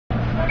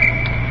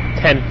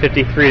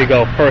10:53 to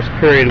go, first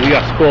period. We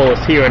got scoreless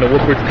here in the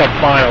Woodbridge Cup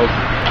Finals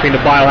between the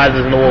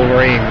Biohazards and the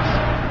Wolverines.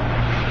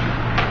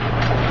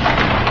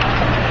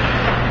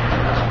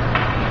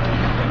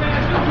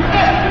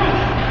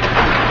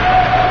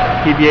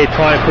 PBA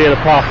trying to clear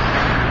the puck.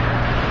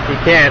 He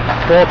can't.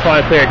 Ball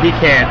trying to clear it. He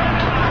can't.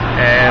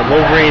 And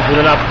Wolverines with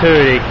an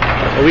opportunity.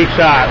 A weak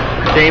shot.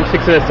 James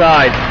sticks to the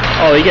side.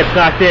 Oh, he gets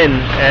knocked in,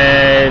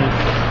 and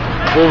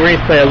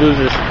Wolverines player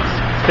loses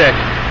stick.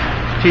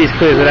 Cheese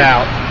clears it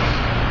out.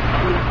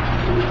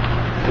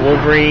 The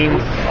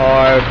Wolverines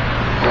are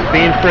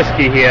being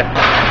frisky here.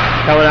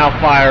 Coming out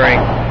firing.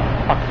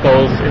 Puck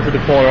goes into the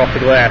corner off the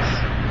glass.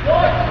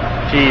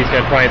 Cheese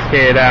gonna try and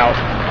skate it out.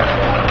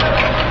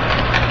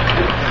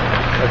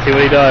 Let's see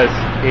what he does.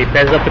 He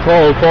passes up to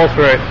Cole, who calls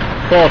for it.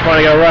 Cole trying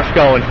to get a rush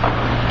going.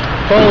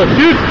 Cole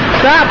shoots!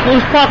 Stop!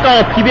 Loose puck!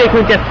 Oh, PBA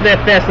couldn't get there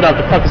fast enough.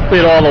 The puck is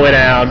cleared all the way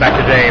down. Back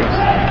to James.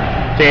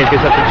 James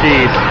gets up to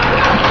Cheese.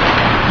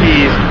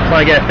 Cheese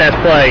trying to get a fast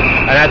play.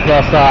 And that's an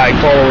offside.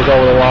 Cole was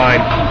over the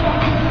line.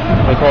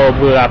 And Cole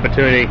blew the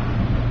opportunity.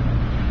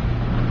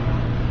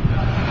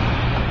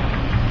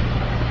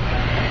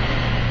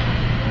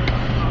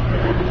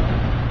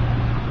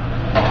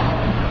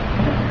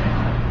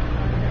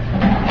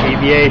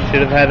 PBA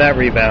should have had that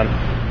rebound.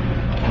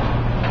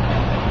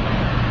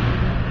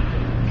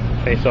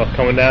 Face off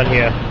coming down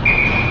here.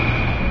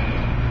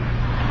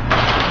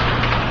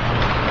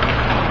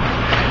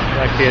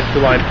 Actually, a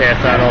two-line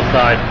pass on all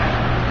side.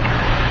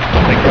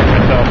 Take care of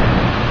myself.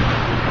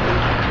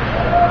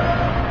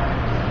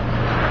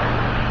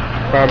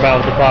 Farm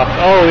bounds the puck.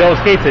 Oh, he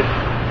almost skates it.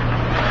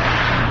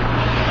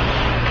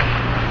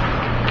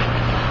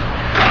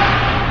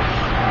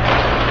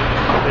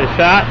 Good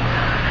shot.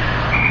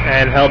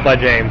 And held by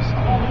James.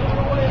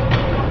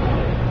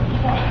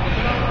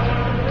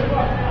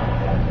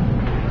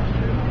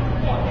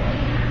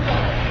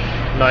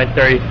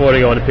 .934 to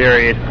go in the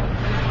period.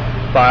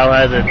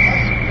 Biohazards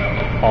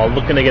all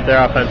looking to get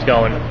their offense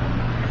going.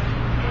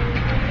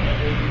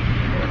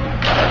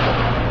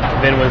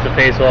 Vin wins the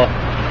face-off.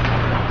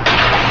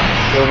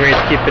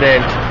 Wolverines keep it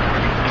in.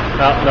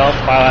 No,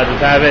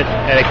 Biohazards have it,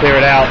 and they clear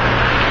it out.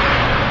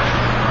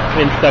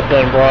 Vin,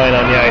 Stuckler, and Brian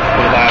on the ice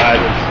for the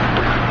Biohazards.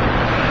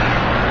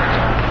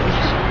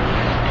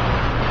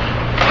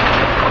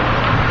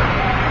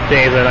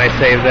 James with a nice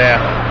save there.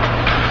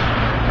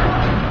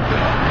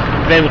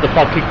 Vin with the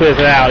puck, he clears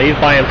it out. He's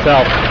by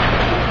himself.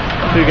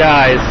 Two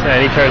guys,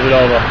 and he turns it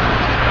over.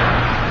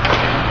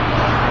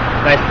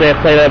 Nice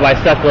play there by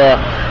Stuckler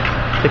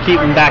to keep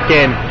him back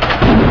in.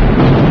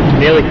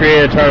 Nearly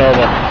created a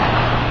turnover.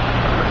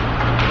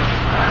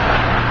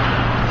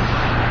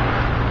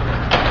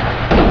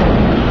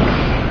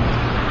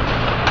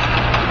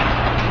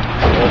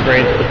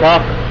 Wolverines with the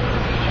puck.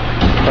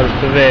 Comes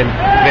to Vin.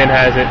 Vin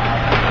has it.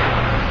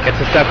 Gets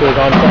the Stuckler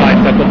on side.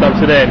 Stuckler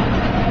dumps it in.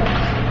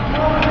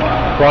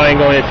 Brian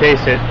going to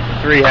chase it.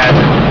 3 has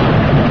it.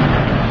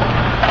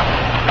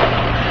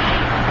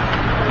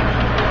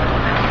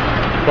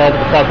 Ball with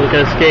the puck,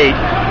 looking to skate.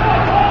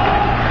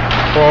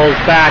 Falls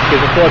back,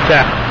 gives a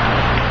forecheck.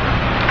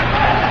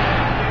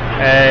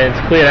 And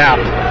it's cleared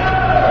out.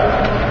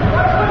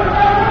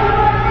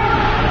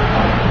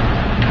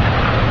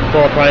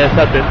 Ball trying to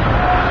intercept it.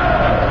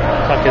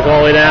 Puck is all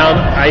the way down.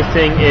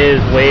 Icing is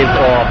waved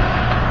off.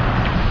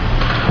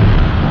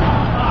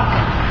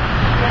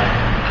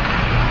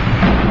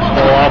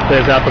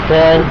 Clears out the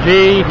ball.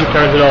 G, he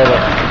turns it over.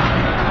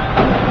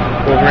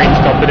 Wolverines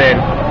dump it in.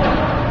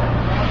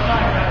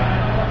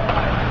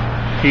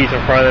 G's in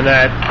front of the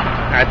net,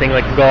 acting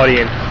like a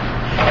guardian.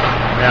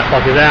 And that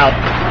puck is out.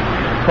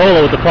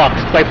 Cola with the puck,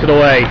 swipes it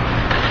away.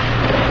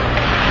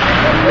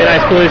 Very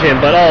nice collision,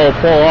 but oh,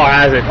 Paul R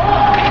has it.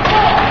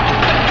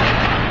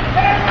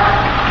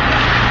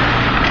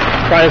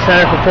 Try the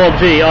center for Paul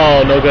G.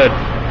 Oh, no good.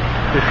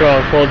 Too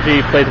strong. Paul G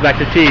plays it back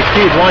to Cheese.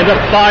 Cheese winds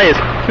up, fires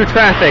through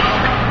traffic.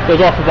 Goes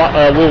off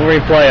the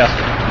Wolverine player.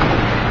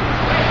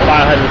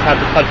 Biohazards have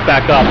to touch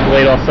back up,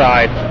 late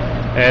offside,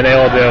 and they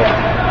all do.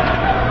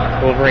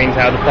 Wolverines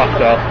have the puck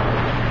though.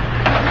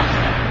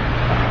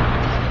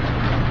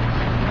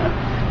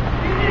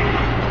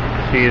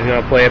 She's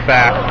gonna play it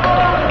back.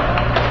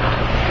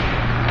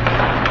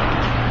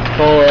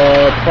 Cole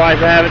tries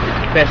to have it,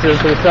 passes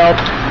it to himself,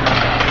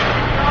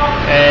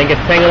 and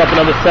gets tangled up in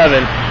number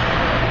 7.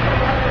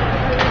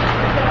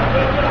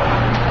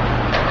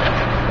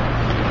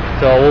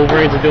 So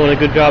Wolverines are doing a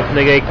good job to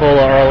negate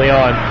Cola early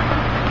on.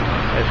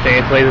 As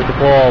James plays with the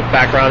ball,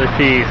 back around the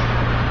Cheese.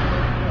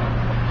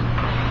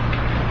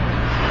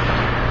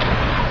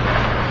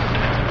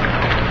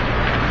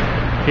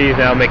 Cheese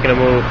now making a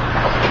move.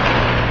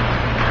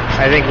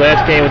 I think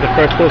last game was the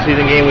first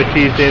postseason game where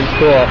Cheese didn't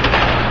score.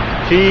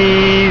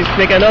 Cheese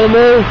making another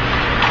move.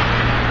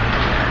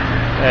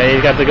 And he's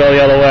got to go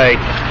the other way.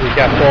 He's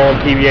got Paul and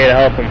PBA to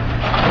help him.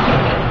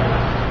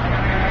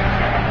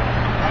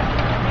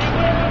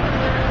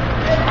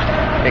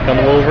 Here come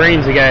the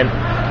Wolverines again.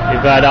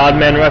 We've got odd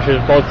man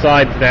rushes both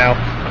sides now.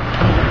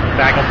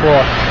 Back and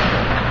forth.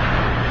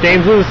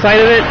 James loses sight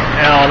of it.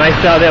 Oh, nice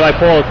job there by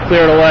Paul to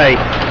clear it away.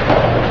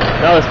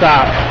 Another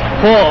stop.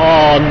 Paul,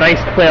 oh,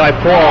 nice play by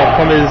Paul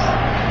from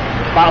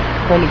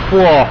the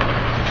floor.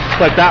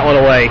 Swept that one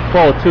away.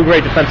 Paul, two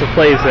great defensive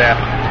plays there.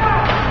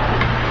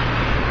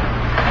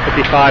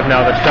 55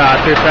 now, the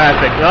shot. Here's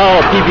traffic.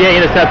 Oh,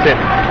 PBA intercepts it.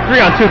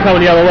 3-on-2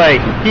 coming the other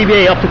way.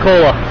 PBA up to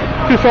Cola.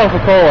 Too strong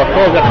for Cola.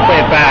 Cola's got to play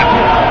it back.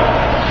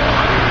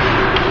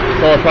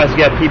 Cola tries to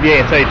get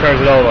PBA until he turns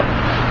it over.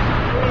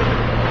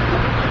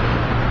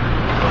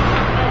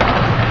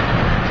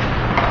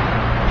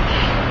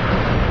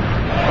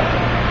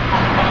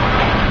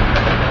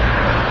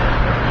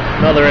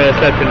 Another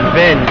interception.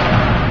 Vin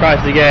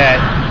tries to get.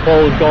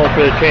 Cola's going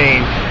for the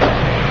change.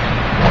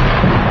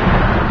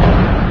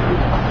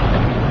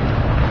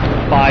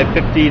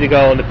 5:50 to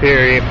go in the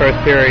period, first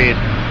period.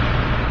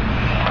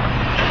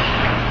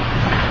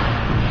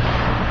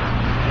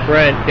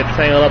 Brent gets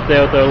tangled up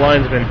there with the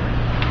linesman.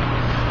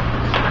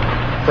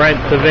 Brent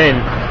to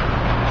Vin.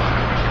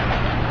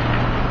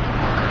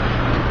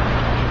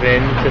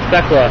 Vin to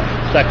Stekla.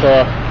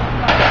 Stekla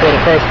for the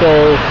first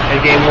goal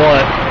in game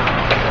one.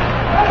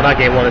 Well, not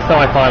game one, the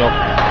semifinal.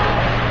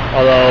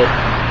 Although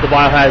the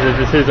Biohazards,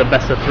 this is a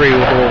best of 3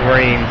 with the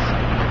Wolverines.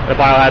 The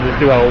Biohazards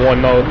do have a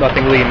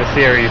 1-0 lead in the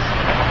series.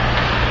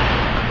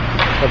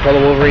 But for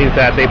the Wolverines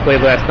that they played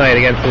last night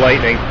against the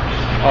Lightning.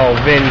 Oh,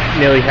 Vin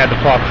nearly had the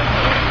puck.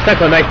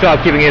 Stekla, nice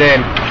job keeping it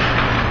in.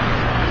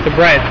 To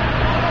Brent.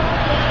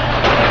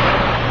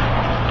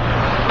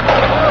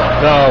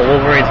 No,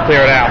 Wolverines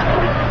clear it out.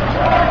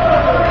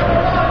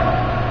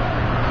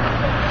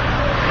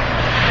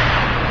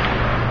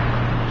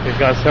 He's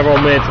got several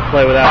minutes to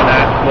play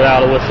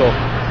without a whistle.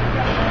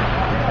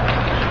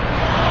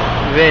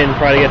 Vin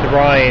trying to get to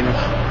Brian.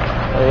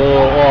 A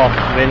little off.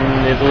 Vin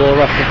is a little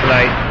rusty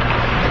tonight.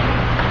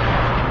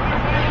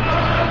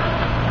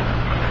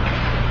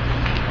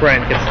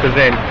 Brent gets to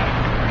Vin.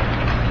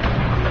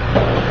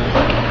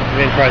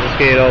 Vin tries to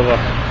skate it over.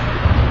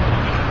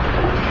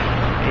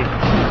 He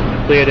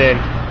cleared in.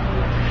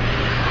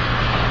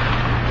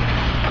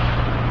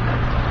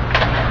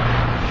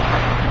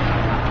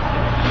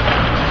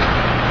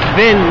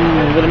 Vin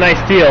with a nice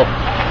steal.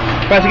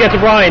 Tries to get to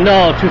Brian.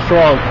 No, too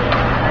strong.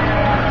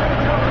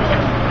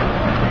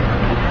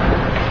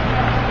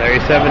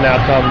 37 now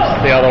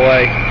comes the other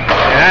way.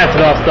 And that's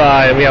an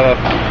offside. We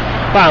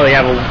finally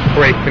have a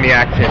break in the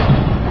action.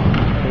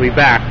 We'll be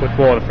back with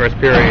more in the first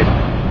period.